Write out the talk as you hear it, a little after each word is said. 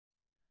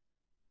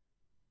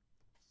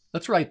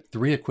Let's write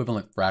three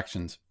equivalent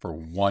fractions for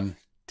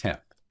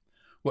 1/10.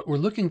 What we're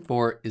looking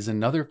for is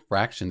another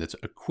fraction that's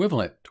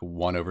equivalent to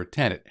 1 over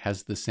 10. It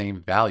has the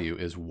same value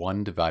as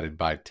 1 divided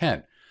by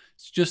 10.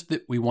 It's just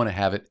that we want to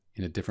have it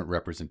in a different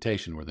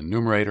representation where the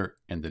numerator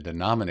and the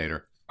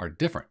denominator are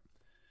different.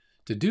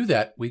 To do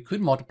that, we could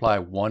multiply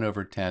 1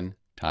 over 10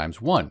 times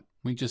 1.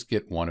 We just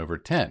get 1 over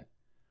 10.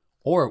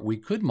 Or we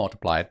could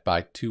multiply it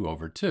by 2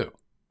 over 2.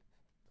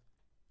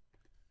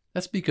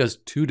 That's because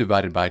 2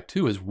 divided by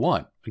 2 is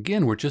 1.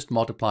 Again, we're just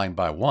multiplying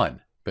by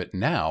 1. But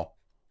now,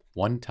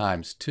 1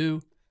 times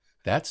 2,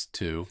 that's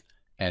 2.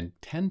 And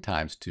 10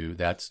 times 2,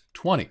 that's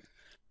 20.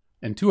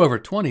 And 2 over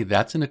 20,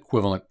 that's an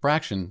equivalent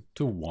fraction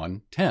to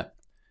 1/10.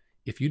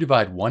 If you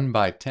divide 1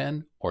 by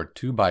 10 or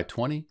 2 by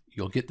 20,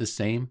 you'll get the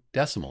same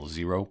decimal,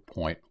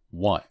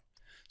 0.1.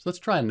 So let's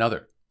try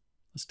another.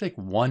 Let's take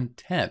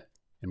 1/10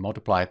 and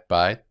multiply it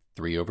by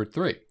 3 over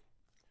 3.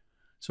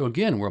 So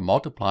again, we're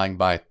multiplying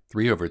by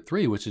 3 over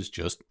 3, which is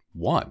just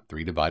 1.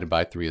 3 divided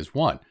by 3 is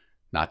 1,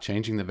 not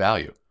changing the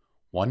value.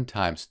 1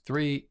 times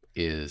 3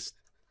 is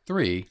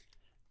 3.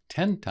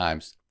 10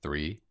 times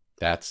 3,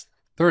 that's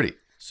 30.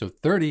 So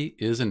 30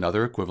 is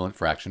another equivalent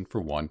fraction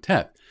for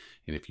 1/10.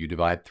 And if you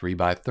divide 3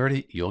 by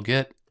 30, you'll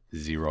get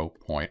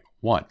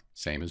 0.1,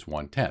 same as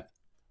 1/10.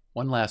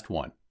 One last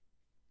one.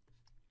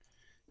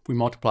 If we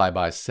multiply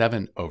by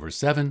 7 over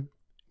 7,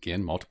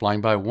 again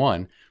multiplying by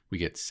 1, we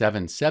get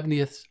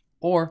 7/70ths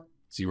or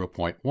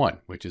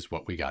 0.1, which is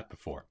what we got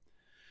before.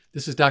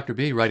 This is Dr.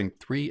 B writing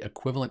three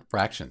equivalent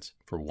fractions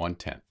for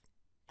 1/10.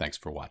 Thanks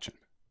for watching.